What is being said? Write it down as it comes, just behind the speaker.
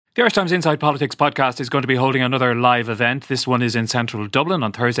The Irish Times Inside Politics podcast is going to be holding another live event. This one is in central Dublin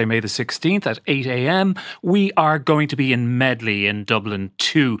on Thursday, May the 16th at 8 a.m. We are going to be in Medley in Dublin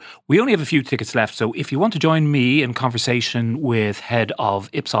too. We only have a few tickets left, so if you want to join me in conversation with head of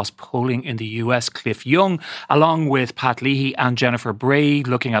Ipsos polling in the US, Cliff Young, along with Pat Leahy and Jennifer Bray,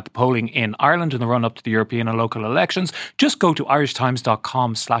 looking at the polling in Ireland in the run-up to the European and local elections, just go to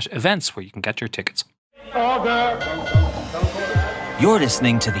irishtimes.com/events where you can get your tickets. You're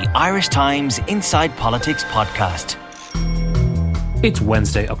listening to the Irish Times Inside Politics podcast. It's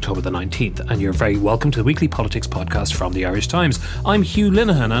Wednesday, October the 19th, and you're very welcome to the weekly politics podcast from the Irish Times. I'm Hugh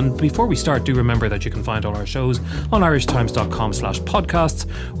Linehan, and before we start, do remember that you can find all our shows on irishtimes.com/podcasts,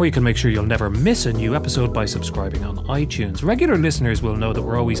 or you can make sure you'll never miss a new episode by subscribing on iTunes. Regular listeners will know that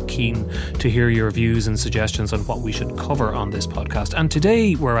we're always keen to hear your views and suggestions on what we should cover on this podcast, and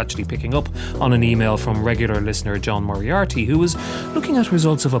today we're actually picking up on an email from regular listener John Moriarty, who was looking at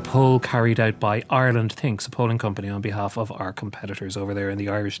results of a poll carried out by Ireland Thinks, a polling company on behalf of our competitors over there in the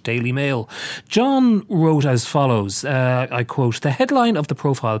Irish Daily Mail. John wrote as follows, I quote, "The headline of the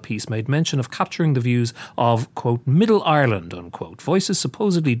profile piece made mention of capturing the views of, quote, Middle Ireland, unquote, voices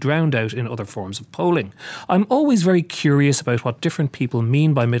supposedly drowned out in other forms of polling. I'm always very curious about what different people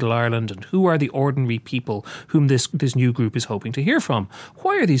mean by Middle Ireland and who are the ordinary people whom this new group is hoping to hear from.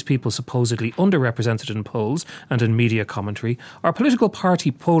 Why are these people supposedly underrepresented in polls and in media commentary? Are political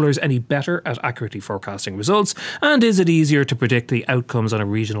party pollers any better at accurately forecasting results? And is it easier to predict the outcomes on a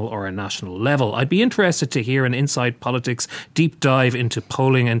regional or a national level? I'd be interested to hear an Inside Politics deep dive into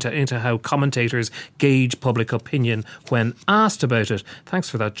polling and into how commentators gauge public opinion when asked about it." Thanks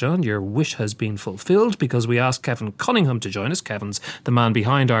for that, John. Your wish has been fulfilled because we asked Kevin Cunningham to join us. Kevin's the man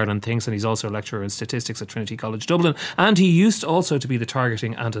behind Ireland Thinks, and he's also a lecturer in statistics at Trinity College Dublin, and he used also to be the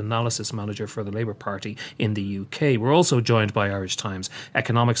targeting and analysis manager for the Labour Party in the UK. We're also joined by Irish Times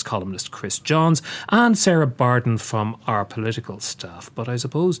economics columnist Chris Johns and Sarah Barden from our political staff. But I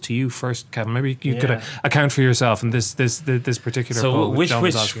suppose to you first, Kevin, maybe you could account for yourself in this particular poll. Which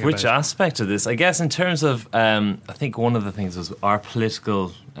aspect of this? I guess in terms of, I think one of the things was our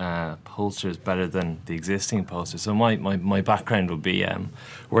political pollsters better than the existing pollsters. So my background would be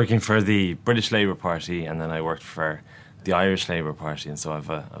working for the British Labour Party, and then I worked for the Irish Labour Party, and so I've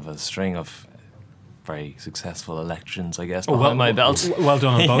a string of very successful elections, I guess, behind my belt. Well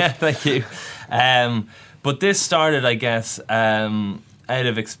done on both. Yeah, thank you. But this started, I guess, out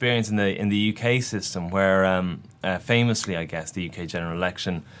of experience in the UK system, where famously, I guess, the UK general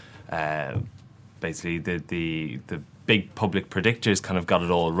election, basically the big public predictors kind of got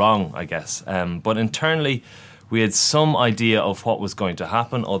it all wrong, I guess. But internally, we had some idea of what was going to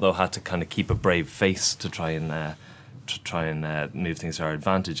happen, although had to kind of keep a brave face to try and move things to our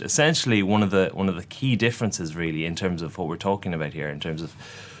advantage. Essentially, one of the key differences, really, in terms of what we're talking about here, in terms of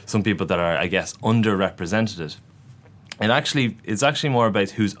some people that are, I guess, underrepresented. It's actually more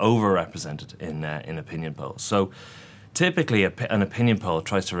about who's overrepresented in opinion polls. So typically an opinion poll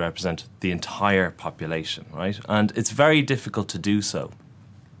tries to represent the entire population, right? And it's very difficult to do so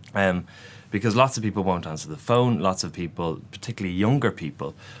because lots of people won't answer the phone. Lots of people, particularly younger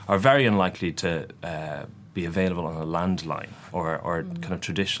people, are very unlikely to be available on a landline or kind of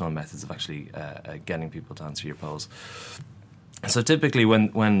traditional methods of actually getting people to answer your polls. So typically when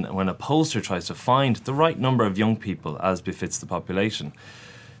a pollster tries to find the right number of young people as befits the population,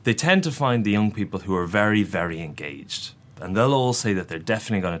 they tend to find the young people who are very, very engaged. And they'll all say that they're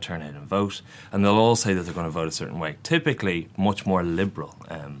definitely going to turn out and vote, and they'll all say that they're going to vote a certain way, typically much more liberal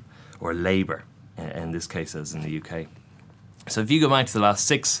or Labour, in this case as in the UK. So if you go back to the last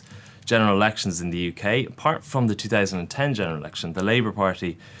 6 general elections in the UK, apart from the 2010 general election, the Labour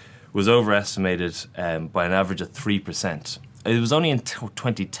Party was overestimated by an average of 3%. It was only in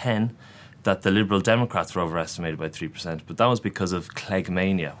 2010 that the Liberal Democrats were overestimated by 3%, but that was because of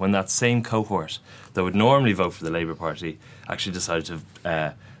Cleggmania, when that same cohort that would normally vote for the Labour Party actually decided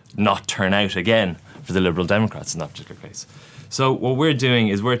to not turn out again for the Liberal Democrats in that particular case. So what we're doing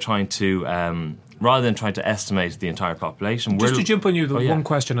is we're trying to, rather than trying to estimate the entire population... Just to jump on you, one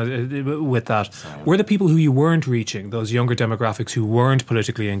question with that. Sorry. Were the people who you weren't reaching, those younger demographics who weren't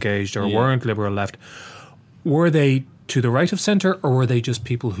politically engaged or weren't liberal left, were they to the right of centre, or were they just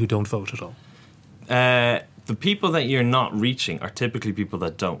people who don't vote at all? The people that you're not reaching are typically people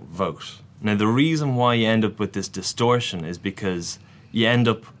that don't vote. Now, the reason why you end up with this distortion is because you end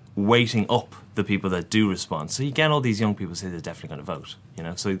up weighting up the people that do respond. So you get all these young people say they're definitely going to vote.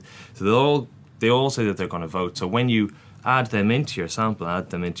 So they all say that they're going to vote. So when you add them into your sample, add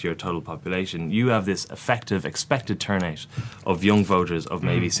them into your total population, you have this effective expected turnout of young voters of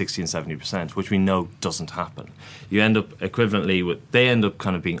maybe 60 and 70%, which we know doesn't happen. You end up equivalently they end up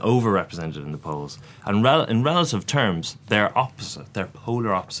kind of being overrepresented in the polls. And in relative terms, they're opposite, they're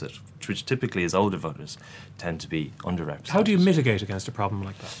polar opposite, which typically is older voters tend to be underrepresented. How do you mitigate against a problem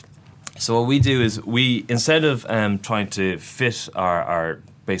like that? So what we do is instead of trying to fit our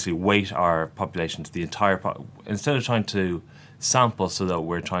basically weight our population to the entire instead of trying to sample so that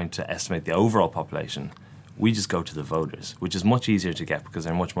we're trying to estimate the overall population, we just go to the voters, which is much easier to get because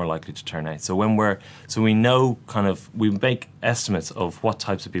they're much more likely to turn out. So we know we make estimates of what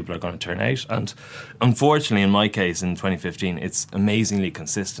types of people are going to turn out, and unfortunately in my case in 2015 it's amazingly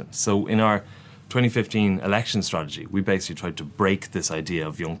consistent. So in our 2015 election strategy, we basically tried to break this idea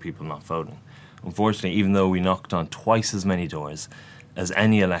of young people not voting. Unfortunately, even though we knocked on twice as many doors as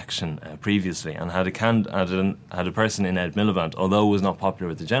any election previously, and had a person in Ed Miliband, although was not popular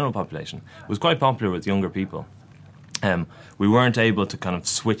with the general population, was quite popular with younger people. We weren't able to kind of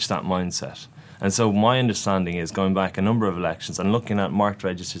switch that mindset. And so my understanding is, going back a number of elections and looking at marked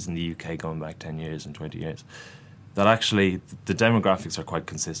registers in the UK going back 10 years and 20 years, that actually the demographics are quite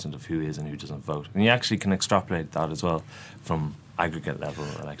consistent of who is and who doesn't vote. And you actually can extrapolate that as well from aggregate level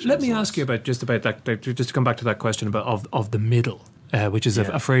elections. Let me ask you about that, just to come back to that question about of the middle. Which is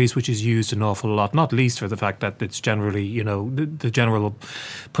a phrase which is used an awful lot, not least for the fact that it's generally, the general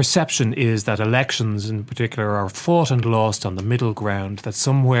perception is that elections in particular are fought and lost on the middle ground, that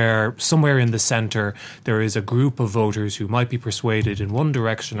somewhere in the centre there is a group of voters who might be persuaded in one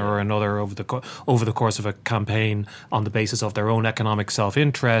direction or another over the course of a campaign on the basis of their own economic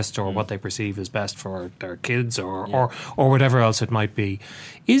self-interest or what they perceive as best for their kids or whatever else it might be.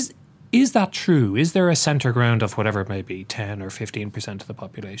 Is that true? Is there a centre ground of whatever it may be, 10 or 15% of the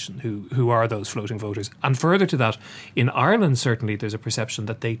population who are those floating voters? And further to that, in Ireland certainly there's a perception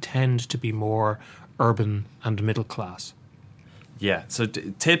that they tend to be more urban and middle class. Yeah, so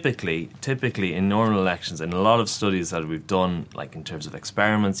typically in normal elections, in a lot of studies that we've done, like in terms of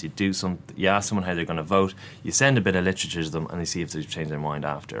experiments, you ask someone how they're going to vote, you send a bit of literature to them and you see if they've changed their mind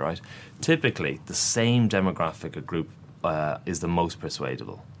after, right? Typically, the same demographic group is the most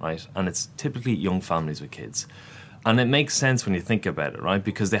persuadable, right? And it's typically young families with kids. And it makes sense when you think about it, right?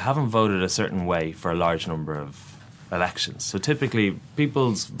 Because they haven't voted a certain way for a large number of elections. So typically,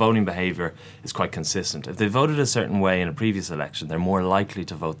 people's voting behaviour is quite consistent. If they voted a certain way in a previous election, they're more likely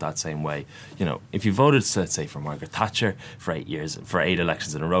to vote that same way. If you voted, let's say, for Margaret Thatcher for 8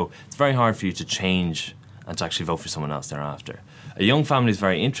 elections in a row, it's very hard for you to change and to actually vote for someone else thereafter. A young family is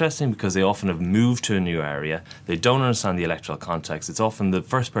very interesting because they often have moved to a new area. They don't understand the electoral context. It's often the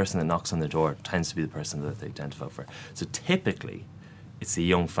first person that knocks on their door tends to be the person that they tend to vote for. So typically, it's the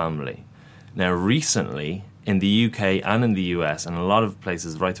young family. Now, recently, in the UK and in the US and a lot of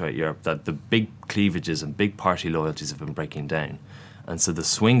places right throughout Europe, that the big cleavages and big party loyalties have been breaking down. And so the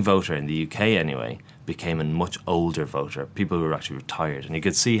swing voter in the UK anyway became a much older voter, people who were actually retired. And you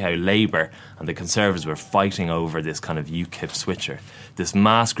could see how Labour and the Conservatives were fighting over this kind of UKIP switcher. This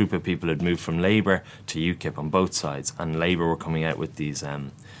mass group of people had moved from Labour to UKIP on both sides, and Labour were coming out with these,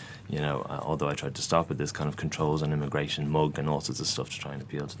 although I tried to stop it, this kind of controls on immigration mug and all sorts of stuff to try and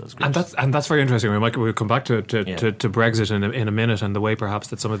appeal to those groups. And that's very interesting. We'll come back to Brexit in a minute, and the way perhaps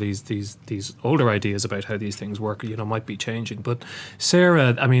that some of these older ideas about how these things work, might be changing. But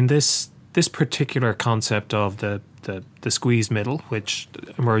Sarah, I mean, this particular concept of the squeeze middle, which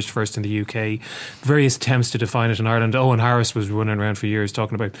emerged first in the UK, various attempts to define it in Ireland. Owen Harris was running around for years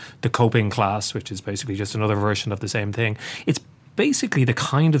talking about the coping class, which is basically just another version of the same thing. It's basically the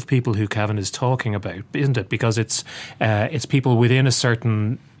kind of people who Kevin is talking about, isn't it? Because it's people within a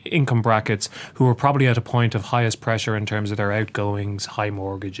certain income brackets who are probably at a point of highest pressure in terms of their outgoings, high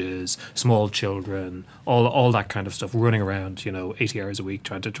mortgages, small children, all that kind of stuff, running around, 80 hours a week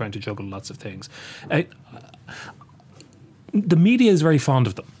trying to juggle lots of things. The media is very fond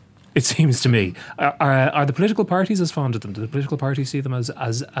of them, it seems to me. Are the political parties as fond of them? Do the political parties see them as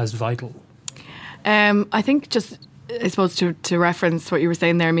vital? I think I suppose to reference what you were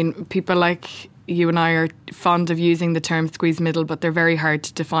saying there, I mean, people like you and I are fond of using the term squeeze middle, but they're very hard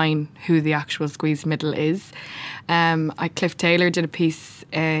to define who the actual squeeze middle is. Cliff Taylor did a piece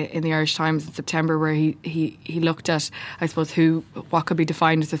in the Irish Times in September where he looked at, I suppose, what could be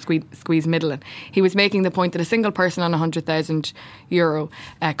defined as a squeeze middle. And he was making the point that a single person on €100,000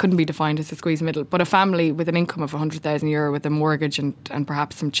 couldn't be defined as a squeeze middle, but a family with an income of €100,000 with a mortgage and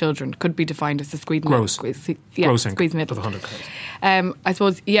perhaps some children could be defined as a squeeze middle. Gross income squeeze middle of 100,000. I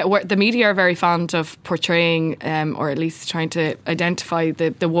suppose, the media are very fond fond of portraying, or at least trying to identify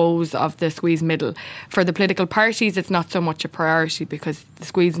the woes of the squeeze middle. For the political parties, it's not so much a priority because the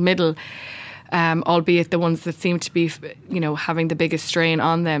squeeze middle, albeit the ones that seem to be, having the biggest strain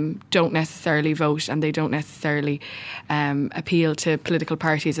on them, don't necessarily vote, and they don't necessarily appeal to political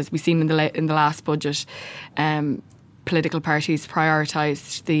parties, as we've seen in the last budget. Political parties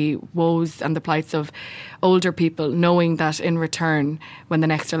prioritised the woes and the plights of older people, knowing that in return, when the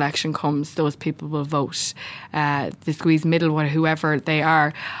next election comes, those people will vote. The squeeze middle, whoever they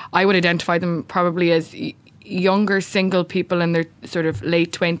are, I would identify them probably as younger single people in their sort of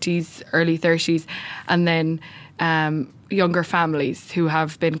late 20s, early 30s, and then younger families who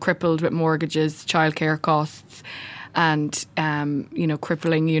have been crippled with mortgages, childcare costs, and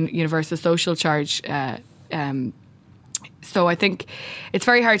crippling universal social charge. So I think it's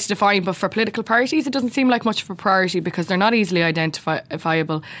very hard to define, but for political parties it doesn't seem like much of a priority because they're not easily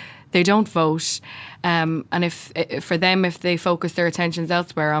identifiable. They don't vote, and if they focus their attentions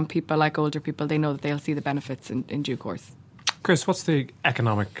elsewhere on people like older people, they know that they'll see the benefits in due course. Chris, what's the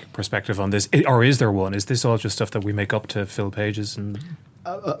economic perspective on this? Or is there one? Is this all just stuff that we make up to fill pages and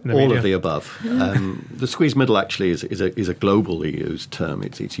all of the above? The squeeze middle actually is a globally used term.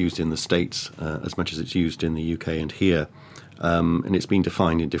 It's used in the States as much as it's used in the UK and here, and it's been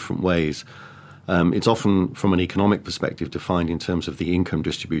defined in different ways. It's often, from an economic perspective, defined in terms of the income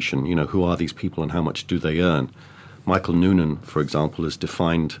distribution. Who are these people and how much do they earn? Michael Noonan, for example, has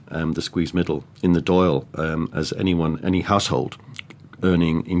defined the squeeze middle in the Doyle as any household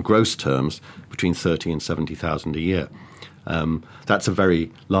earning in gross terms between 30 and 70,000 a year. That's a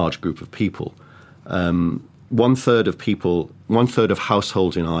very large group of people. One third of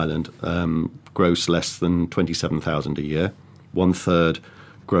households in Ireland gross less than 27,000 a year. One third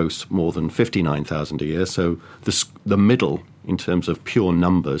gross more than 59,000 a year. So the middle, in terms of pure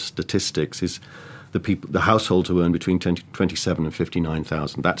numbers, statistics, is the households who earn between 27 and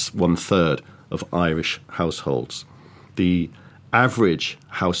 59,000. That's one third of Irish households. The average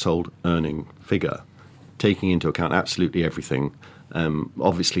household earning figure, taking into account absolutely everything,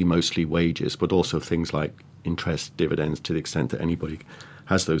 obviously mostly wages, but also things like interest, dividends, to the extent that anybody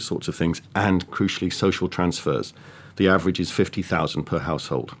has those sorts of things, and crucially social transfers. The average is 50,000 per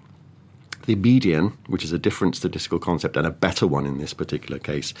household. The median, which is a different statistical concept and a better one in this particular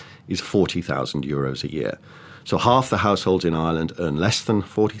case, is 40,000 euros a year. So half the households in Ireland earn less than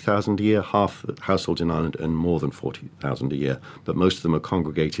 40,000 a year, half the households in Ireland earn more than 40,000 a year, but most of them are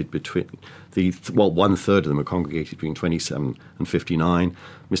congregated one third of them are congregated between 27 and 59.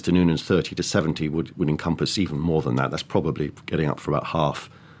 Mr. Noonan's 30 to 70 would encompass even more than that. That's probably getting up for about half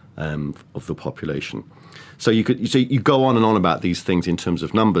of the population. So you go on and on about these things in terms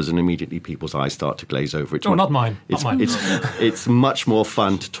of numbers, and immediately people's eyes start to glaze over. Not mine. It's much more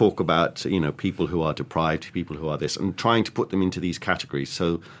fun to talk about people who are deprived, people who are this, and trying to put them into these categories.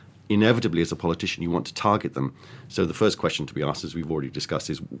 So inevitably, as a politician, you want to target them. So the first question to be asked, as we've already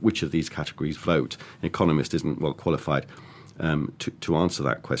discussed, is which of these categories vote? An economist isn't well qualified to answer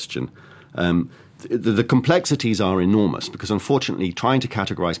that question. The complexities are enormous because, unfortunately, trying to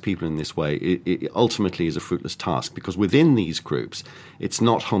categorize people in this way it ultimately is a fruitless task, because within these groups, it's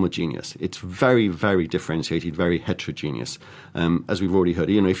not homogeneous. It's very, very differentiated, very heterogeneous. As we've already heard,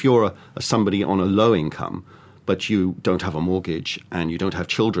 if you're somebody on a low income, but you don't have a mortgage and you don't have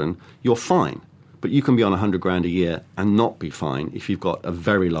children, you're fine. But you can be on 100 grand a year and not be fine if you've got a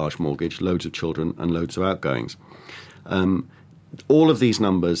very large mortgage, loads of children and loads of outgoings. All of these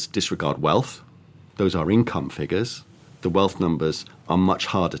numbers disregard wealth. Those are income figures. The wealth numbers are much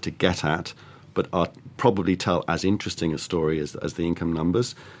harder to get at, but are probably tell as interesting a story as the income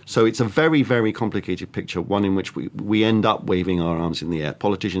numbers. So it's a very, very complicated picture, one in which we end up waving our arms in the air.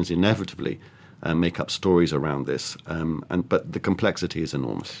 Politicians inevitably make up stories around this, but the complexity is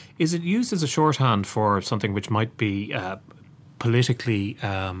enormous. Is it used as a shorthand for something which might be politically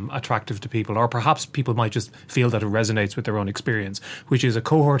attractive to people, or perhaps people might just feel that it resonates with their own experience, which is a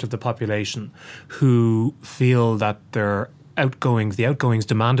cohort of the population who feel that the outgoings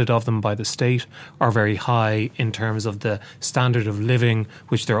demanded of them by the state are very high in terms of the standard of living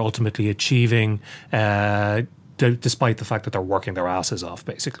which they're ultimately achieving, despite the fact that they're working their asses off,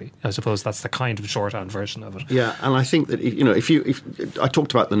 basically. I suppose that's the kind of shorthand version of it. Yeah, and I think that, if I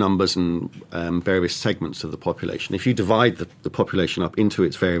talked about the numbers and various segments of the population. If you divide the population up into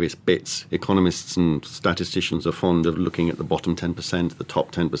its various bits, economists and statisticians are fond of looking at the bottom 10%, the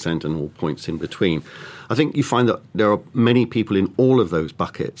top 10%, and all points in between. I think you find that there are many people in all of those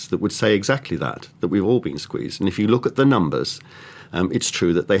buckets that would say exactly that we've all been squeezed. And if you look at the numbers, It's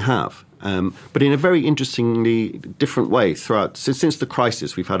true that they have. But in a very interestingly different way throughout. Since the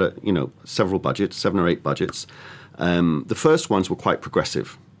crisis, we've had several budgets, 7 or 8 budgets. The first ones were quite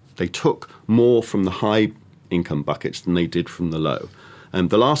progressive. They took more from the high income buckets than they did from the low.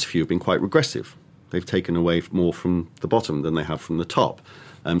 The last few have been quite regressive. They've taken away more from the bottom than they have from the top.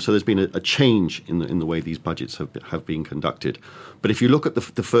 So there's been a change in the way these budgets have been conducted. But if you look at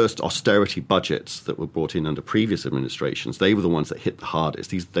the first austerity budgets that were brought in under previous administrations, they were the ones that hit the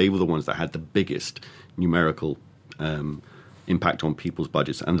hardest. They were the ones that had the biggest numerical impact on people's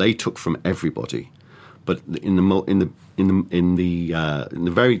budgets, and they took from everybody. But in the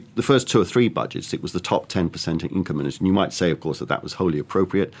first 2 or 3 budgets, it was the top 10% income earners. And you might say, of course, that was wholly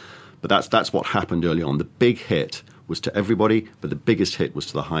appropriate, but that's what happened early on. The big hit was to everybody, but the biggest hit was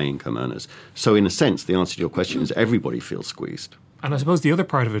to the high income earners. So in a sense, the answer to your question is everybody feels squeezed. And I suppose the other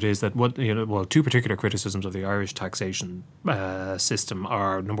part of it is that 2 particular criticisms of the Irish taxation system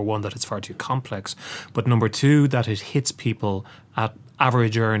are, number one, that it's far too complex, but number 2, that it hits people at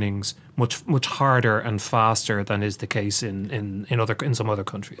average earnings much harder and faster than is the case in some other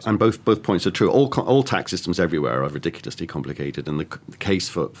countries. And both points are true. All tax systems everywhere are ridiculously complicated, and the case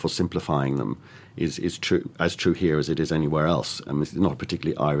for simplifying them is true here as it is anywhere else. I mean, it's not a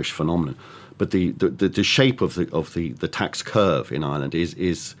particularly Irish phenomenon, but the shape of the tax curve in Ireland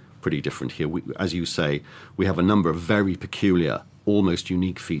is pretty different here. As you say, we have a number of very peculiar, almost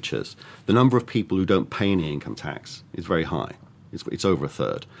unique features. The number of people who don't pay any income tax is very high. It's over a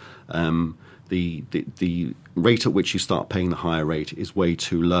third. The rate at which you start paying the higher rate is way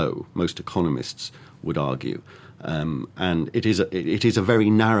too low, most economists would argue. And it is a very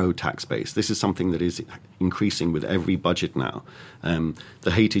narrow tax base. This is something that is increasing with every budget now.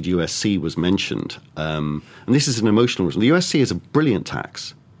 The hated USC was mentioned. And this is an emotional reason. The USC is a brilliant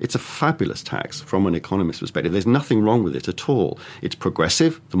tax. It's a fabulous tax from an economist's perspective. There's nothing wrong with it at all. It's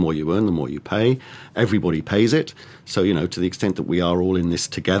progressive. The more you earn, the more you pay. Everybody pays it. So, to the extent that we are all in this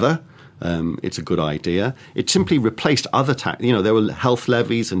together, it's a good idea. It simply replaced other tax. There were health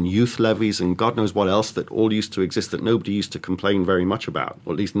levies and youth levies and God knows what else that all used to exist that nobody used to complain very much about,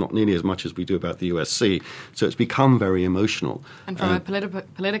 or at least not nearly as much as we do about the USC. So it's become very emotional. And from a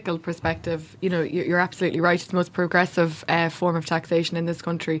political perspective, you're absolutely right. It's the most progressive form of taxation in this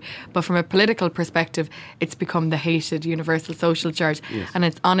country. But from a political perspective, it's become the hated universal social charge. Yes. And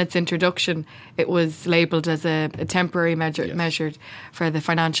it's on its introduction, it was labelled as a temporary measure for the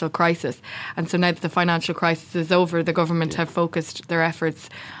financial crisis. And so now that the financial crisis is over, the government have focused their efforts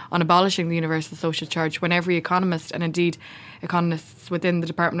on abolishing the universal social charge, when every economist, and indeed economists within the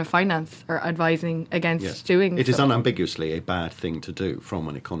Department of Finance, are advising against doing it. It so. is unambiguously a bad thing to do from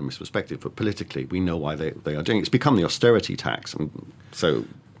an economist's perspective, but politically we know why they are doing it. It's become the austerity tax. And so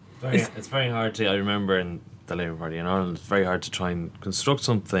it's very hard to, I remember in the Labour Party in Ireland, it's very hard to try and construct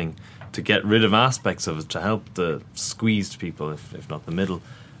something to get rid of aspects of it, to help the squeezed people, if not the middle,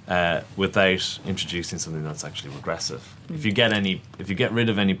 without introducing something that's actually regressive. If you get rid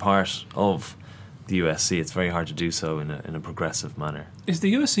of any part of the USC, it's very hard to do so in a progressive manner. Is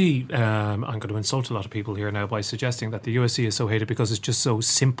the USC, I'm going to insult a lot of people here now by suggesting that the USC is so hated because it's just so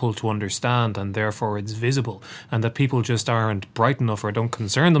simple to understand and therefore it's visible, and that people just aren't bright enough or don't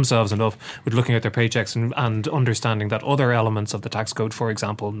concern themselves enough with looking at their paychecks and understanding that other elements of the tax code, for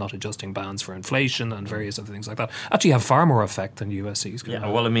example, not adjusting bands for inflation and various other things like that, actually have far more effect than USC's. Yeah,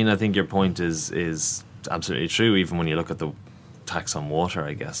 well, I mean, I think your point is absolutely true, even when you look at the tax on water,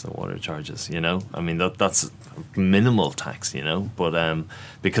 I guess, the water charges, I mean, that's minimal tax, but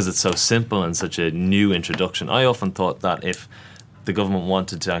because it's so simple and such a new introduction, I often thought that if the government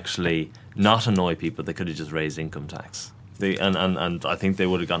wanted to actually not annoy people, they could have just raised income tax. And I think they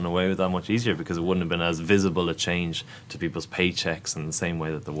would have gotten away with that much easier, because it wouldn't have been as visible a change to people's paychecks in the same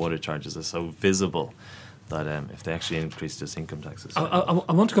way that the water charges are so visible. That if they actually increased this income taxes.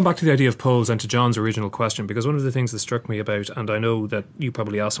 I want to come back to the idea of polls and to John's original question, because one of the things that struck me about, and I know that you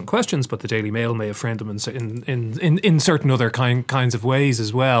probably asked some questions, but the Daily Mail may have framed them in certain other kinds of ways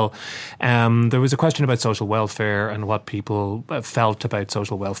as well. There was a question about social welfare and what people felt about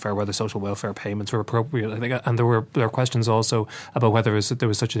social welfare, whether social welfare payments were appropriate. I think, and there were questions also about whether there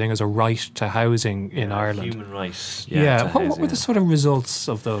was such a thing as a right to housing in Ireland. Human right. What were the sort of results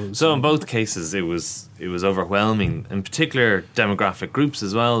of those? So in both cases, it was overwhelming, in particular demographic groups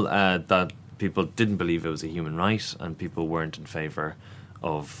as well, that people didn't believe it was a human right, and people weren't in favour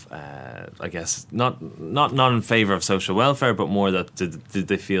of, I guess, not in favour of social welfare, but more that did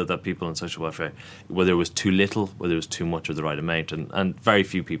they feel that people on social welfare, whether it was too little, whether it was too much, or the right amount, and very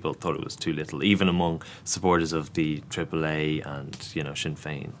few people thought it was too little, even among supporters of the AAA and Sinn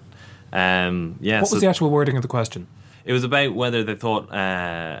Féin. What was the actual wording of the question? It was about whether they thought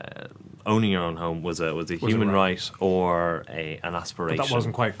owning your own home was a human right or an aspiration. But that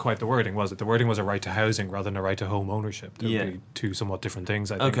wasn't quite the wording, was it? The wording was a right to housing rather than a right to home ownership. They would be two somewhat different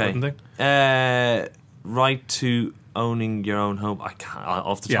things, I think, wouldn't they? Right to owning your own home. I can't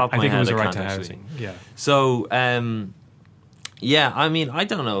off the top of my head. I think it was a right to housing. Yeah. So. I mean, I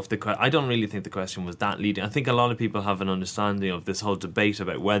don't know if I don't really think the question was that leading. I think a lot of people have an understanding of this whole debate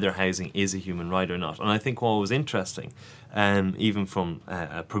about whether housing is a human right or not. And I think what was interesting, even from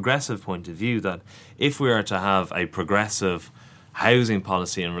a progressive point of view, that if we are to have a progressive housing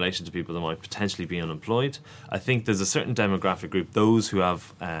policy in relation to people that might potentially be unemployed, I think there's a certain demographic group, those who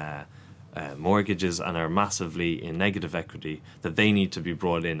have mortgages and are massively in negative equity, that they need to be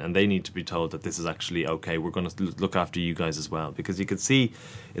brought in and they need to be told that this is actually okay, we're going to look after you guys as well. Because you could see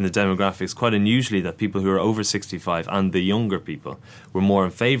in the demographics quite unusually that people who are over 65 and the younger people were more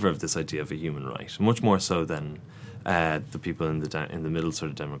in favour of this idea of a human right, much more so than the people in the middle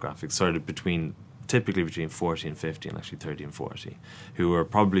sort of demographics, sort of typically between 40 and 50 and actually 30 and 40, who were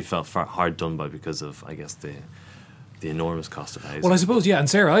probably felt hard done by because of, I guess, the enormous cost of housing. Well, I suppose, yeah, and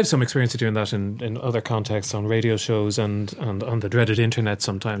Sarah, I have some experience of doing that in other contexts, on radio shows and on the dreaded internet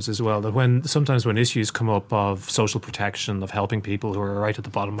sometimes as well, that sometimes when issues come up of social protection, of helping people who are right at the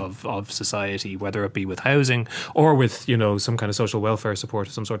bottom of society, whether it be with housing or with, some kind of social welfare support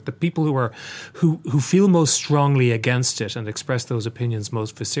of some sort, the people who feel most strongly against it and express those opinions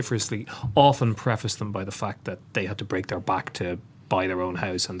most vociferously often preface them by the fact that they had to break their back to buy their own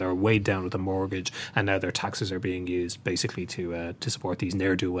house and they're weighed down with a mortgage and now their taxes are being used basically to support these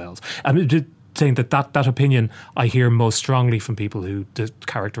ne'er-do-wells. I mean, saying that opinion I hear most strongly from people who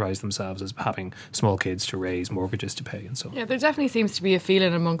characterise themselves as having small kids to raise, mortgages to pay and so on. Yeah, there definitely seems to be a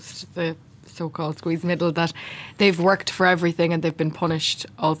feeling amongst the so-called squeeze middle that they've worked for everything and they've been punished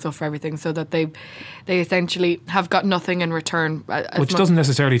also for everything, so that they essentially have got nothing in return. Which doesn't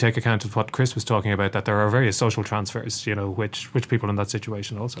necessarily take account of what Chris was talking about, that there are various social transfers, which people in that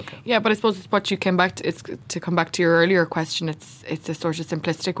situation also can. Yeah, but I suppose it's what you came back to. It's to come back to your earlier question. It's a sort of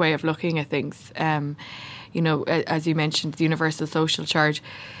simplistic way of looking at things. As you mentioned, the universal social charge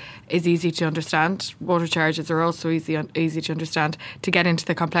is easy to understand. Water charges are also easy to understand. To get into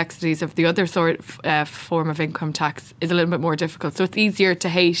the complexities of the other sort of form of income tax is a little bit more difficult. So it's easier to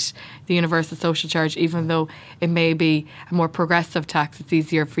hate the universal social charge, even though it may be a more progressive tax. It's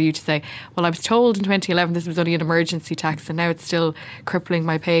easier for you to say, well, I was told in 2011 this was only an emergency tax and now it's still crippling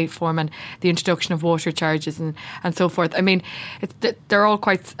my pay form, and the introduction of water charges and so forth. I mean, they're all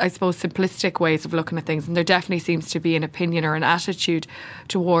quite, I suppose, simplistic ways of looking at things, and there definitely seems to be an opinion or an attitude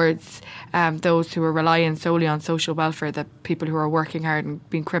towards those who are relying solely on social welfare, that people who are working hard and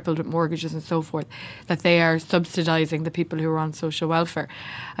being crippled with mortgages and so forth, that they are subsidising the people who are on social welfare.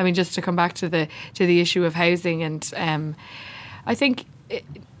 I mean, just to come back to the issue of housing, and I think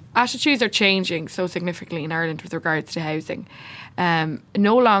attitudes are changing so significantly in Ireland with regards to housing.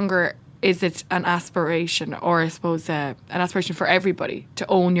 No longer is it an aspiration, or I suppose an aspiration for everybody to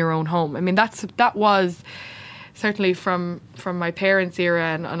own your own home. I mean, that was certainly from my parents'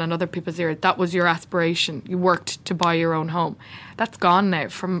 era and other people's era, that was your aspiration. You worked to buy your own home. That's gone now.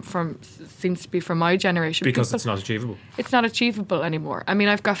 Seems to be from my generation. Because it's not achievable. It's not achievable anymore. I mean,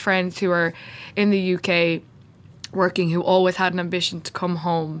 I've got friends who are in the UK working, who always had an ambition to come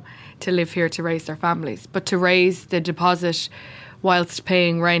home to live here to raise their families, but to raise the deposit whilst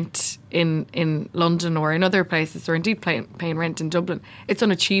paying rent in London or in other places, or indeed paying rent in Dublin, it's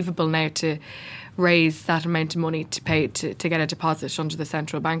unachievable now to raise that amount of money to pay to get a deposit under the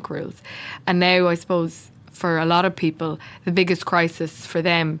central bank rules. And now, I suppose, for a lot of people, the biggest crisis for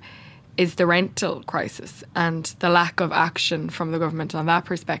them is the rental crisis and the lack of action from the government on that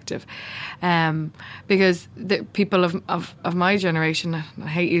perspective. Because the people of my generation, I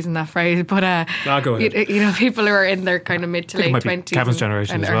hate using that phrase, but go ahead. People who are in their kind of mid to late 20s Kevin's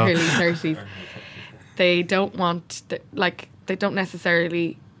generation and as well. early 30s, they don't want, they don't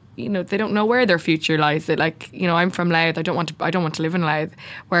necessarily, they don't know where their future lies. I'm from Louth. I don't want to live in Louth.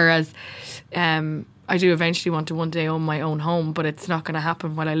 Whereas, I do eventually want to one day own my own home, but it's not going to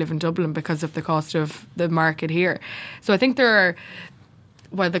happen while I live in Dublin because of the cost of the market here. So I think the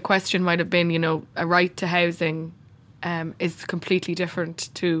question might have been, a right to housing is completely different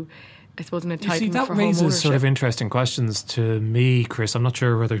to I suppose, an entitlement You see, that for home raises ownership. sort of interesting questions to me, Chris. I'm not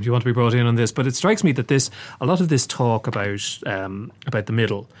sure whether you want to be brought in on this, but it strikes me that a lot of this talk about the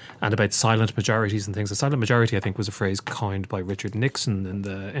middle and about silent majorities and things. The silent majority, I think, was a phrase coined by Richard Nixon in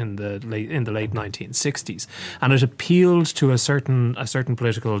the late 1960s, and it appealed to a certain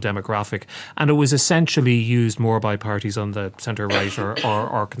political demographic, and it was essentially used more by parties on the centre right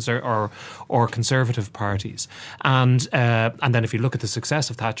or conservative parties, and then if you look at the success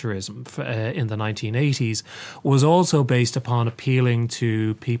of Thatcherism in the 1980s, was also based upon appealing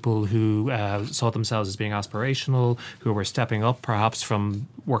to people who saw themselves as being aspirational, who were stepping up perhaps from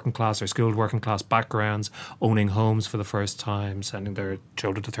working class or skilled working class backgrounds, owning homes for the first time, sending their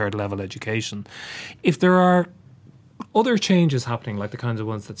children to third level education. If there are other changes happening, like the kinds of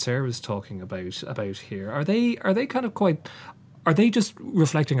ones that Sarah was talking about here, are they kind of quite... Are they just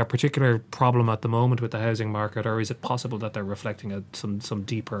reflecting a particular problem at the moment with the housing market, or is it possible that they're reflecting some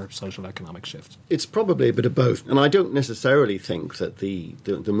deeper social economic shift? It's probably a bit of both. And I don't necessarily think that the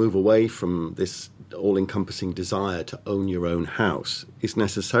move away from this all-encompassing desire to own your own house is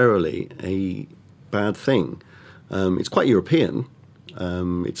necessarily a bad thing. It's quite European.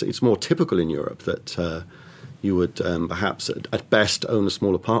 It's more typical in Europe that you would perhaps at best own a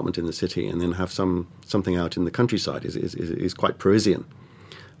small apartment in the city and then have something out in the countryside is quite Parisian,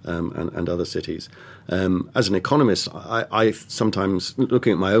 and other cities. As an economist, I sometimes,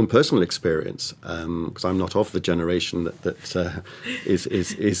 looking at my own personal experience, because I'm not of the generation that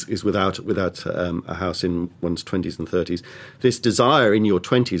is without a house in one's 20s and 30s, this desire in your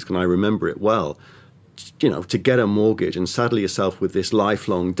 20s, can I remember it well, to get a mortgage and saddle yourself with this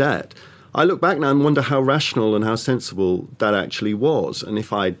lifelong debt. I look back now and wonder how rational and how sensible that actually was. And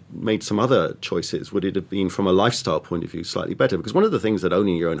if I'd made some other choices, would it have been, from a lifestyle point of view, slightly better? Because one of the things that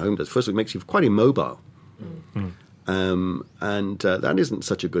owning your own home does, first of all, it makes you quite immobile. And that isn't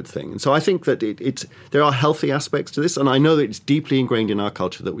such a good thing. And so I think that there are healthy aspects to this. And I know that it's deeply ingrained in our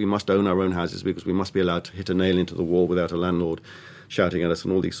culture that we must own our own houses because we must be allowed to hit a nail into the wall without a landlord shouting at us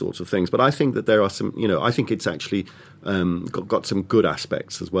and all these sorts of things. But I think that there are some, I think it's actually got some good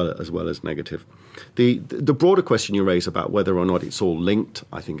aspects as well as negative. The broader question you raise about whether or not it's all linked,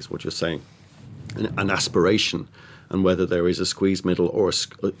 I think is what you're saying, an aspiration, and whether there is a squeezed middle or a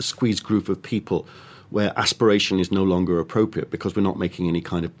squeezed group of people where aspiration is no longer appropriate because we're not making any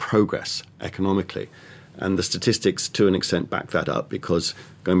kind of progress economically. And the statistics, to an extent, back that up, because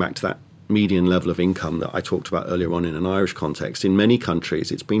going back to that median level of income that I talked about earlier on in an Irish context, in many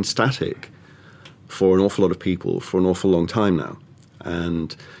countries it's been static for an awful lot of people for an awful long time now.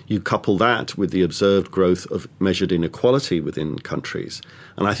 And you couple that with the observed growth of measured inequality within countries.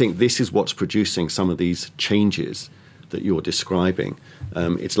 And I think this is what's producing some of these changes that you're describing.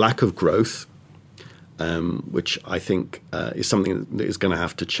 It's lack of growth, which I think is something that is going to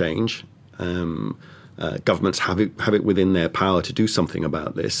have to change. Governments have it within their power to do something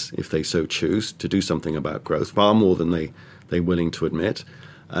about this, if they so choose, to do something about growth, far more than they're willing to admit.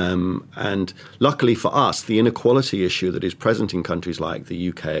 And luckily for us, the inequality issue that is present in countries like the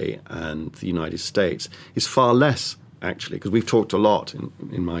UK and the United States is far less, actually, because we've talked a lot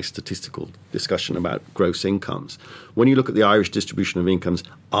in my statistical discussion about gross incomes. When you look at the Irish distribution of incomes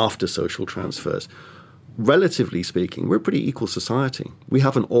after social transfers, relatively speaking, we're a pretty equal society. We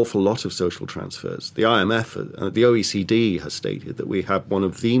have an awful lot of social transfers. The IMF, the OECD has stated that we have one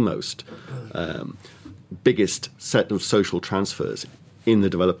of the most biggest set of social transfers in the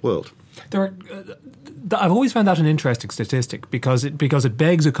developed world. I've always found that an interesting statistic because it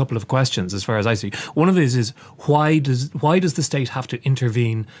begs a couple of questions as far as I see. One of these is why does the state have to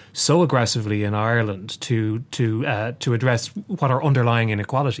intervene so aggressively in Ireland to address what are underlying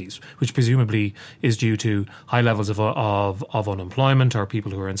inequalities, which presumably is due to high levels of unemployment or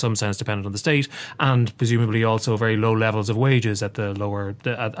people who are in some sense dependent on the state, and presumably also very low levels of wages at the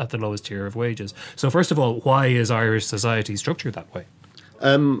lowest tier of wages. So first of all, why is Irish society structured that way?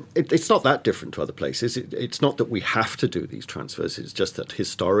 It's not that different to other places. It's not that we have to do these transfers. It's just that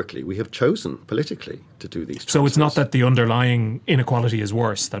historically we have chosen politically to do these transfers. So it's not that the underlying inequality is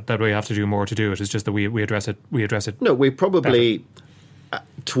worse, that we have to do more to do it. It's just that we address it. No, we're probably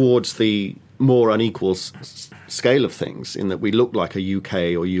towards the more unequal scale of things, in that we look like a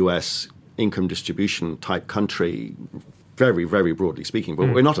UK or US income distribution type country, very, very broadly speaking.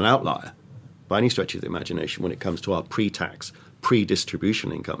 But we're not an outlier by any stretch of the imagination when it comes to our pre-tax,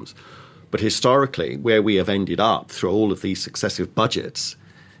 pre-distribution incomes. But historically, where we have ended up through all of these successive budgets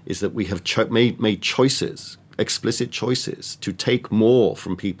is that we have made choices, explicit choices, to take more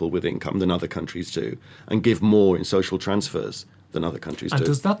from people with income than other countries do and give more in social transfers than other countries And do.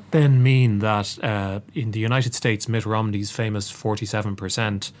 does that then mean that in the United States, Mitt Romney's famous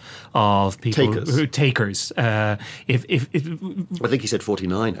 47% of people who takers, if I think he said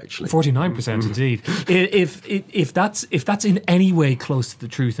 49 actually. 49% indeed. If that's in any way close to the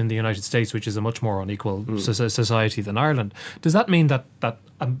truth in the United States, which is a much more unequal society than Ireland, does that mean that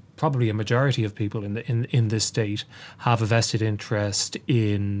probably a majority of people in this state have a vested interest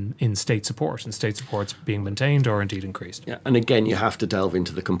in state support and state supports being maintained or indeed increased? Yeah, and again, you have to delve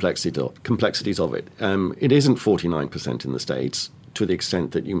into the complexities of it. It isn't 49% in the States to the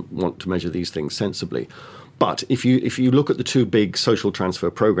extent that you want to measure these things sensibly. But if you look at the two big social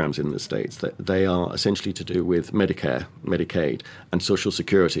transfer programs in the States, they are essentially to do with Medicare, Medicaid, and Social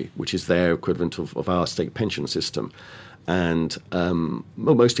Security, which is their equivalent of our state pension system. And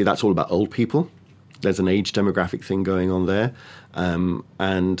mostly that's all about old people. There's an age demographic thing going on there. And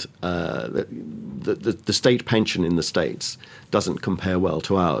the state pension in the States doesn't compare well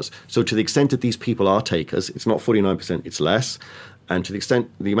to ours. So to the extent that these people are takers, it's not 49%, it's less. And to the extent,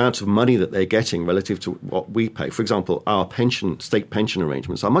 the amount of money that they're getting relative to what we pay, for example, our state pension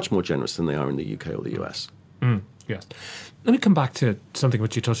arrangements are much more generous than they are in the UK or the US. Yes. Let me come back to something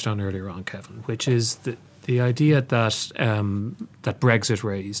which you touched on earlier on, Kevin, which is the idea that that Brexit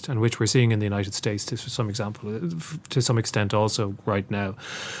raised, and which we're seeing in the United States to some extent also right now,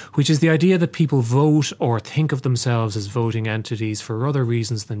 which is the idea that people vote or think of themselves as voting entities for other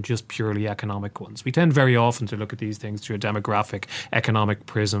reasons than just purely economic ones. We tend very often to look at these things through a demographic, economic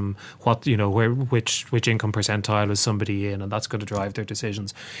prism. Which income percentile is somebody in, and that's going to drive their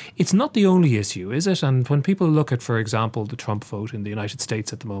decisions. It's not the only issue, is it? And when people look at, for example, the Trump vote in the United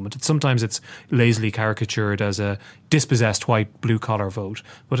States at the moment, sometimes it's lazily caricatured as a dispossessed white blue-collar vote.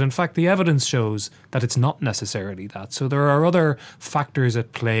 But in fact, the evidence shows that it's not necessarily that. So there are other factors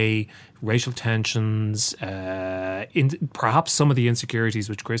at play, racial tensions, perhaps some of the insecurities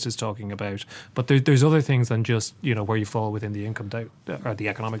which Chris is talking about. But there's other things than just, where you fall within the income or the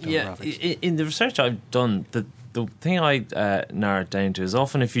economic demographics. Yeah, in the research I've done, the thing I narrowed down to is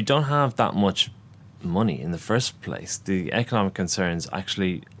often if you don't have that much money in the first place, the economic concerns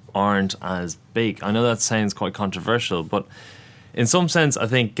actually aren't as big. I know that sounds quite controversial, but in some sense, I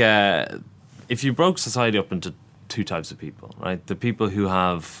think if you broke society up into two types of people, right? The people who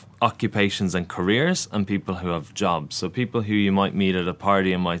have occupations and careers and people who have jobs. So people who you might meet at a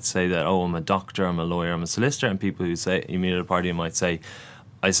party and might say that, oh, I'm a doctor, I'm a lawyer, I'm a solicitor, and people who say you meet at a party and might say,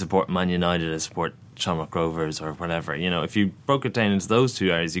 I support Man United, I support Shamrock Rovers or whatever. If you broke it down into those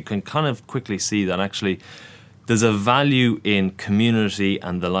two areas, you can kind of quickly see that actually there's a value in community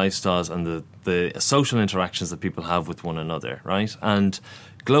and the lifestyles and the social interactions that people have with one another, right? And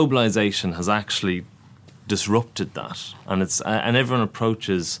globalization has actually disrupted that, and everyone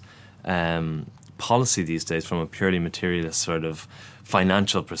approaches policy these days from a purely materialist sort of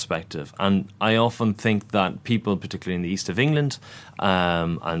financial perspective. And I often think that people, particularly in the east of England,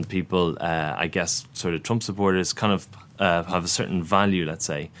 and people, I guess, sort of Trump supporters, kind of have a certain value, let's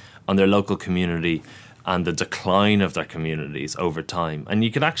say, on their local community and the decline of their communities over time. And you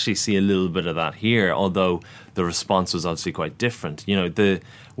could actually see a little bit of that here, although the response was obviously quite different.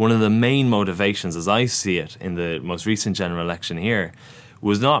 One of the main motivations, as I see it, in the most recent general election here,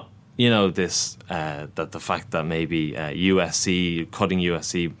 was not, that the fact that maybe USC, cutting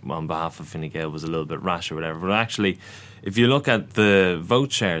USC on behalf of Fine Gael was a little bit rash or whatever. But actually, if you look at the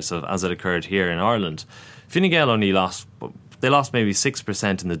vote shares as it occurred here in Ireland, Fine Gael only lost... They lost maybe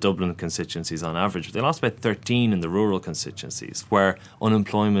 6% in the Dublin constituencies on average, but they lost about 13% in the rural constituencies, where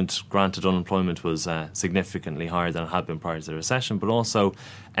unemployment was significantly higher than it had been prior to the recession, but also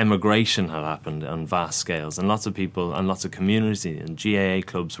emigration had happened on vast scales, and lots of people and lots of communities and GAA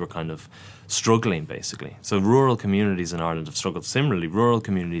clubs were kind of struggling, basically. So rural communities in Ireland have struggled. Similarly, rural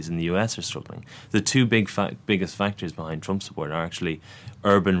communities in the US are struggling. The two biggest factors behind Trump support are actually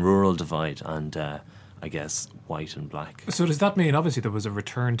urban-rural divide and I guess, white and black. So does that mean, obviously, there was a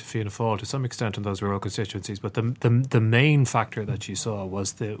return to Fianna Fáil to some extent in those rural constituencies, but the main factor that you saw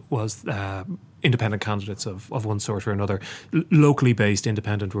was independent candidates of one sort or another, locally based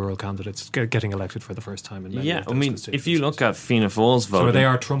independent rural candidates getting elected for the first time in many of those constituencies. If you look at Fianna Fáil's vote... So they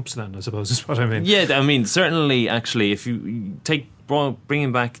are Trumps then, I suppose, is what I mean. Yeah, I mean, certainly, actually, if you take...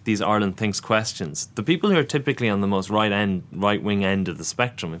 bringing back these Ireland Thinks questions, the people who are typically on the most right-wing end of the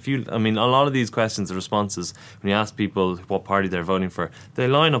spectrum, a lot of these questions, the responses, when you ask people what party they're voting for, they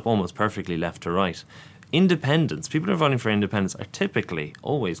line up almost perfectly left to right. Independents, people who are voting for independents are typically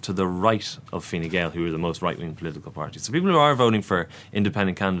always to the right of Fine Gael, who are the most right-wing political parties. So people who are voting for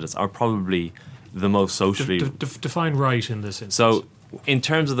independent candidates are probably the most socially... Define right in this instance. So in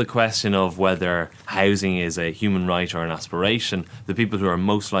terms of the question of whether housing is a human right or an aspiration, the people who are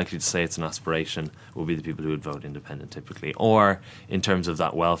most likely to say it's an aspiration will be the people who would vote independent typically. Or in terms of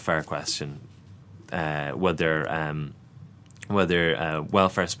that welfare question, whether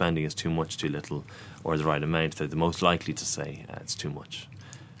welfare spending is too much, too little, or the right amount, they're the most likely to say it's too much.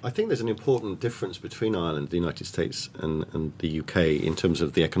 I think there's an important difference between Ireland, the United States and the UK in terms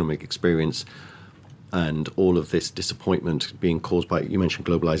of the economic experience and all of this disappointment being caused by, you mentioned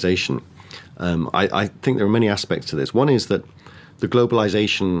globalisation. I think there are many aspects to this. One is that the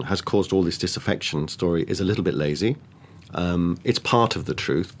globalisation has caused all this disaffection story is a little bit lazy. It's part of the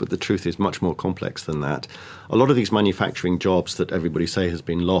truth, but the truth is much more complex than that. A lot of these manufacturing jobs that everybody say has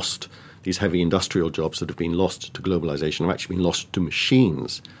been lost, these heavy industrial jobs that have been lost to globalization, have actually been lost to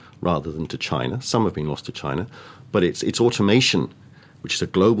machines rather than to China. Some have been lost to China, but it's automation, which is a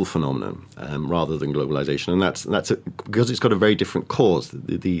global phenomenon rather than globalization, and that's because it's got a very different cause.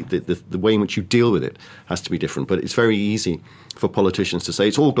 The way in which you deal with it has to be different. But it's very easy for politicians to say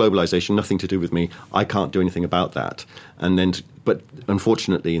it's all globalization, nothing to do with me. I can't do anything about that. But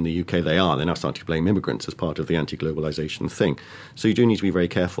unfortunately, in the UK, they're now starting to blame immigrants as part of the anti-globalization thing. So you do need to be very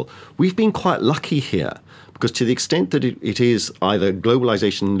careful. We've been quite lucky here because to the extent that it is either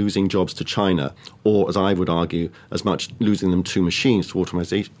globalization losing jobs to China or, as I would argue, as much losing them to machines, to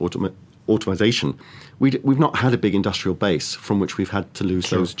automation, we've not had a big industrial base from which we've had to lose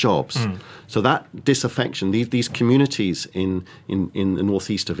those jobs. So that disaffection, these communities in the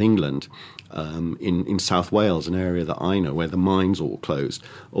northeast of England, in South Wales, an area that I know where the mines all closed,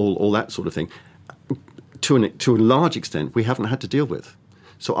 all that sort of thing, to a large extent we haven't had to deal with.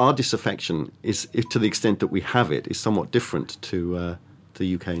 So our disaffection is, if to the extent that we have it, is somewhat different to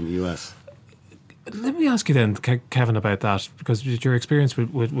the UK and the US. Let me ask you then, Kevin, about that, because your experience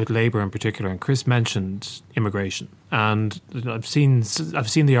with Labour in particular, and Chris mentioned immigration, and I've seen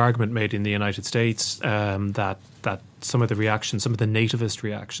the argument made in the United States that some of the reaction, some of the nativist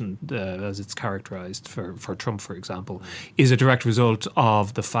reaction, as it's characterised for Trump, for example, is a direct result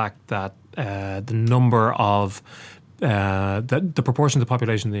of the fact that the number of the proportion of the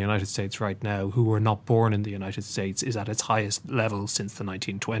population in the United States right now who were not born in the United States is at its highest level since the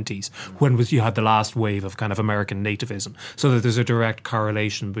 1920s, when you had the last wave of kind of American nativism. So that there's a direct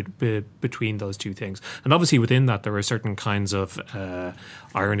correlation between those two things. And obviously within that there are certain kinds of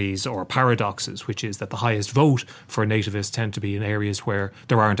ironies or paradoxes, which is that the highest vote for nativists tend to be in areas where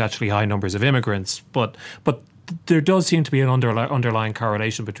there aren't actually high numbers of immigrants. But there does seem to be an underlying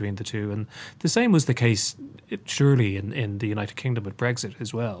correlation between the two. And the same was the case surely in the United Kingdom with Brexit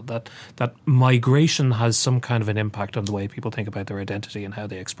as well, that migration has some kind of an impact on the way people think about their identity and how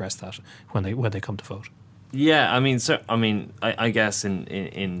they express that when they come to vote. Yeah, I guess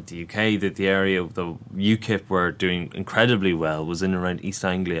in the UK that the area of the UKIP were doing incredibly well was in around East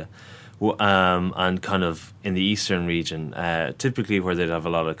Anglia, and kind of in the eastern region, typically where they'd have a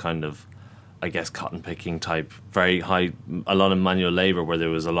lot of kind of, I guess, cotton picking type, very high, a lot of manual labour, where there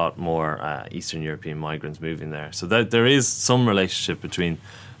was a lot more Eastern European migrants moving there. So there is some relationship between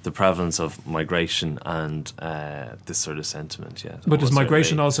the prevalence of migration and this sort of sentiment. Yeah. But does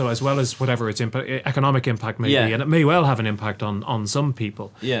migration also, as well as whatever its economic impact may be, and it may well have an impact on some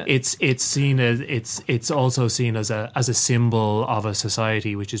people. Yeah. It's seen as it's also seen as a symbol of a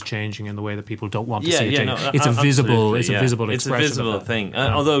society which is changing in the way that people don't want to see it change. No, it's a visible expression. It's a visible thing.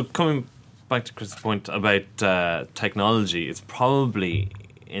 Although coming back to Chris' point about technology, it's probably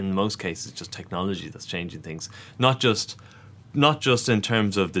in most cases just technology that's changing things. Not just in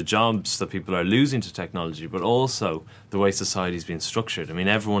terms of the jobs that people are losing to technology, but also the way society's been structured. I mean,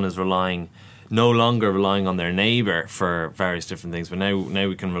 everyone is no longer relying on their neighbour for various different things, but now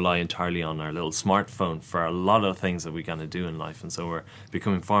we can rely entirely on our little smartphone for a lot of things that we kind of do in life, and so we're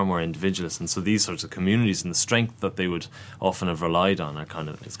becoming far more individualist. And so these sorts of communities and the strength that they would often have relied on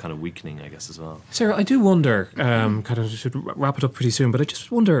is kind of weakening, I guess, as well. Sarah, I do wonder, kind of should wrap it up pretty soon, but I just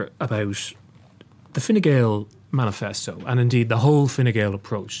wonder about the Fine Gael manifesto, and indeed the whole Fine Gael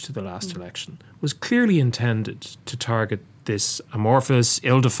approach to the last election was clearly intended to target this amorphous,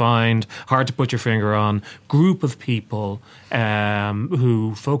 ill-defined, hard to put your finger on group of people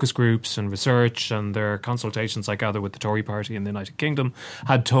who focus groups and research and their consultations, I gather, with the Tory party in the United Kingdom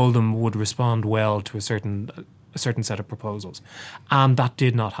had told them would respond well to a certain set of proposals. And that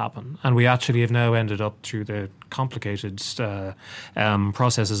did not happen. And we actually have now ended up through the complicated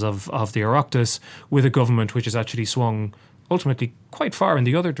processes of the Oireachtas with a government which has actually swung ultimately quite far in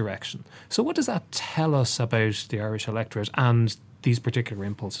the other direction. So what does that tell us about the Irish electorate and these particular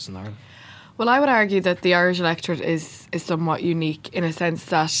impulses in Ireland? Well, I would argue that the Irish electorate is somewhat unique in a sense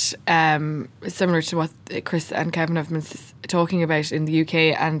that similar to what Chris and Kevin have been talking about in the UK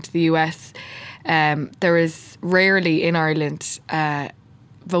and the US, there is rarely in Ireland,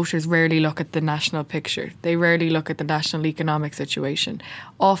 voters rarely look at the national picture. They rarely look at the national economic situation.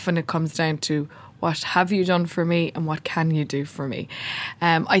 Often it comes down to what have you done for me and what can you do for me.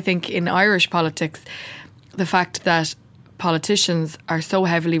 I think in Irish politics, the fact that politicians are so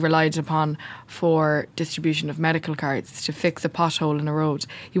heavily relied upon for distribution of medical cards to fix a pothole in a road,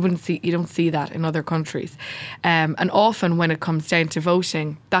 you don't see that in other countries. And often when it comes down to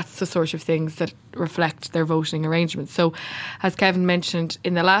voting, that's the sort of things that reflect their voting arrangements. So, as Kevin mentioned,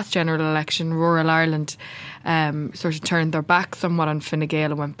 in the last general election, rural Ireland sort of turned their back somewhat on Fine Gael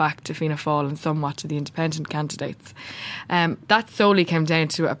and went back to Fianna Fáil and somewhat to the independent candidates. That solely came down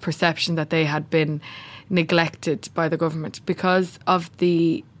to a perception that they had been neglected by the government because of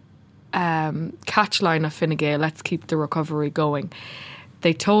the catchline of Fine Gael, let's keep the recovery going.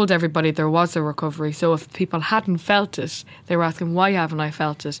 They told everybody there was a recovery, so if people hadn't felt it, they were asking, why haven't I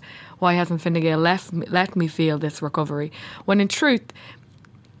felt it? Why hasn't Fine Gael let me feel this recovery? When in truth,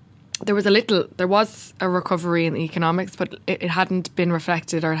 there was a recovery in economics, but it hadn't been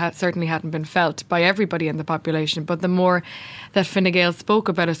reflected, or certainly hadn't been felt by everybody in the population. But the more that Fine Gael spoke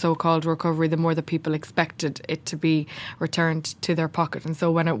about a so-called recovery, the more that people expected it to be returned to their pocket. And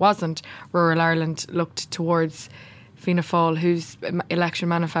so when it wasn't, rural Ireland looked towards Fianna Fáil, whose election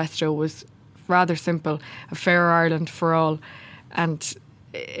manifesto was rather simple: a fair Ireland for all. And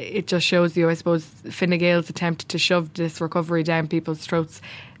it just shows you, I suppose, Fine Gael's attempt to shove this recovery down people's throats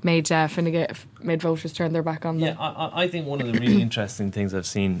made voters turn their back on them. Yeah, I think one of the really interesting things I've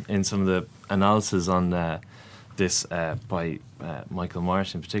seen in some of the analysis on this by Michael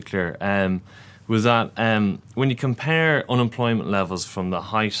Marsh in particular was that when you compare unemployment levels from the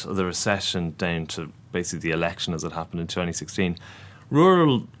height of the recession down to basically the election as it happened in 2016,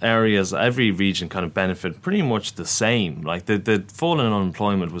 rural areas, every region kind of benefited pretty much the same. Like the fall in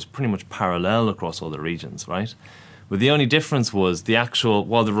unemployment was pretty much parallel across all the regions, right? But the only difference was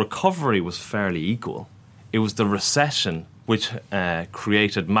while the recovery was fairly equal, it was the recession which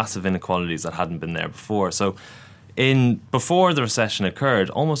created massive inequalities that hadn't been there before. So before the recession occurred,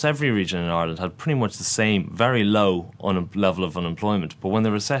 almost every region in Ireland had pretty much the same very low level of unemployment. But when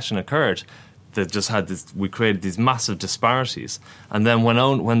the recession occurred, we created these massive disparities. And then when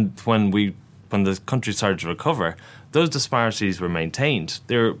the country started to recover, those disparities were maintained.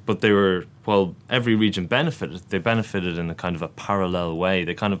 Every region benefited. They benefited in a kind of a parallel way.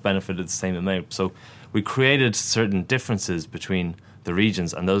 They kind of benefited the same amount. So we created certain differences between the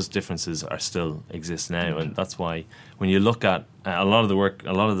regions, and those differences are still exist now. And that's why when you look at a lot of the work,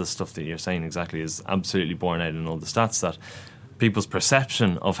 a lot of the stuff that you're saying exactly is absolutely borne out in all the stats, that people's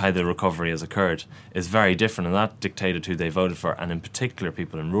perception of how the recovery has occurred is very different, and that dictated who they voted for. And in particular,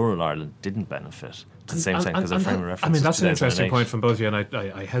 people in rural Ireland didn't benefit to the same extent because their frame of reference. I mean, that's an interesting point from both of you, and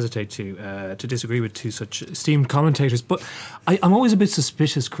I hesitate to disagree with two such esteemed commentators. But I'm always a bit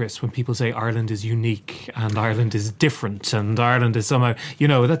suspicious, Chris, when people say Ireland is unique and Ireland is different and Ireland is somehow,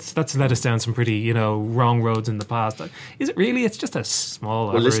 that's led us down some pretty, wrong roads in the past. Is it really? It's just a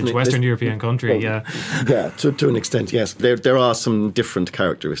small, average Western European country. Yeah, to an extent, yes. There are some different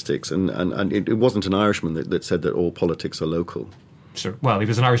characteristics, and it wasn't an Irishman that said that all politics are local. Sure. Well, he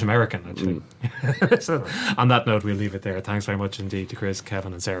was an Irish American, actually. So, on that note, we'll leave it there. Thanks very much indeed to Chris,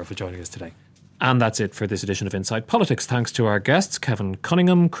 Kevin, and Sarah for joining us today. And that's it for this edition of Inside Politics. Thanks to our guests, Kevin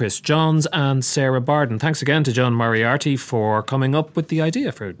Cunningham, Chris Johns and Sarah Barden. Thanks again to John Moriarty for coming up with the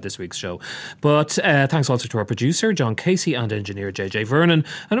idea for this week's show. But thanks also to our producer, John Casey, and engineer, JJ Vernon.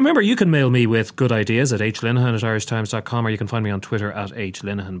 And remember, you can mail me with good ideas at hlinehan@irishtimes.com, or you can find me on Twitter at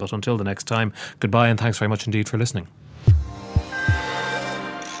 @hlinehan. But until the next time, goodbye and thanks very much indeed for listening.